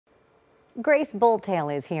Grace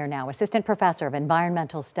Bulltail is here now, Assistant Professor of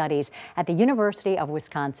Environmental Studies at the University of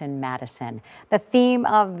Wisconsin-Madison. The theme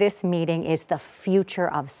of this meeting is the future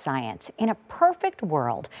of science. In a perfect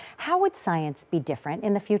world, how would science be different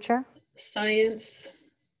in the future? Science,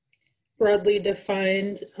 broadly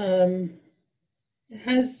defined,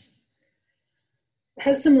 has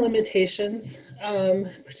some limitations,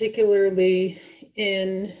 particularly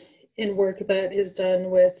in work that is done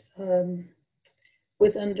with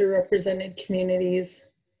underrepresented communities.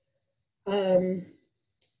 I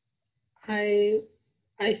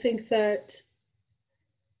think that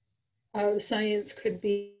science could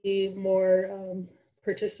be more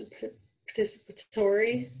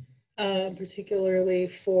participatory, particularly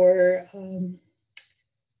for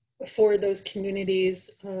those communities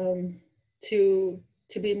to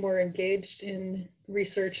be more engaged in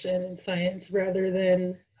research and in science rather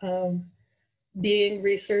than being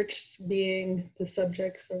researched, being the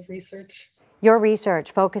subjects of research. Your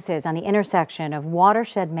research focuses on the intersection of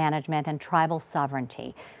watershed management and tribal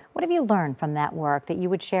sovereignty. What have you learned from that work that you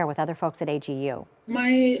would share with other folks at AGU?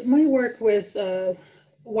 My work with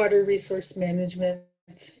water resource management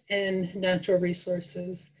and natural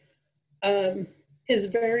resources is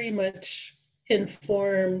very much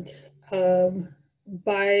informed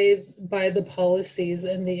by the policies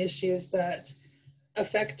and the issues that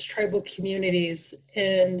affect tribal communities.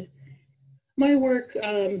 And my work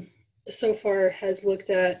so far has looked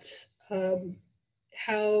at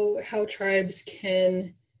how tribes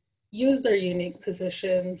can use their unique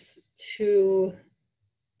positions to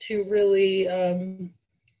really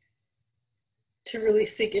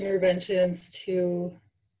seek interventions to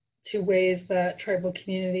ways that tribal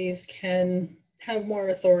communities can have more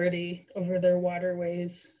authority over their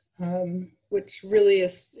waterways, which really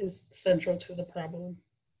is central to the problem.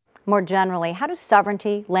 More generally, how do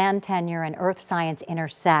sovereignty, land tenure, and earth science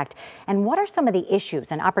intersect? And what are some of the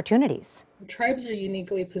issues and opportunities? Tribes are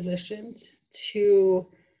uniquely positioned to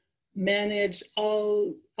manage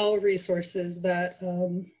all resources that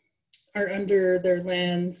are under their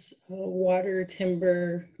lands, water,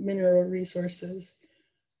 timber, mineral resources.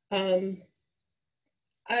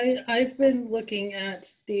 I've been looking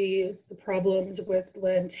at the problems with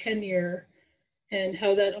land tenure and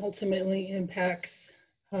how that ultimately impacts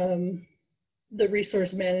the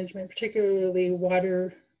resource management, particularly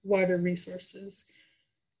water resources.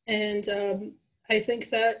 And I think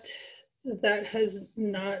that has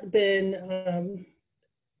not been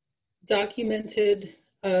documented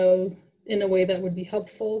in a way that would be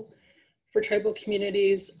helpful for tribal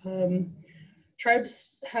communities.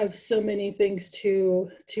 Tribes have so many things to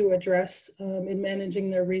address in managing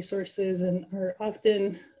their resources and are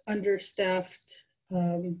often understaffed,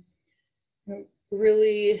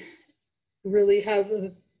 really have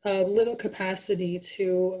a little capacity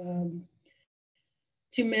to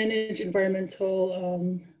manage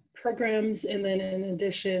environmental programs, and then in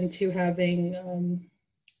addition to having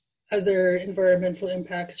other environmental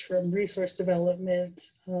impacts from resource development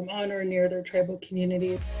on or near their tribal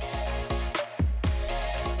communities.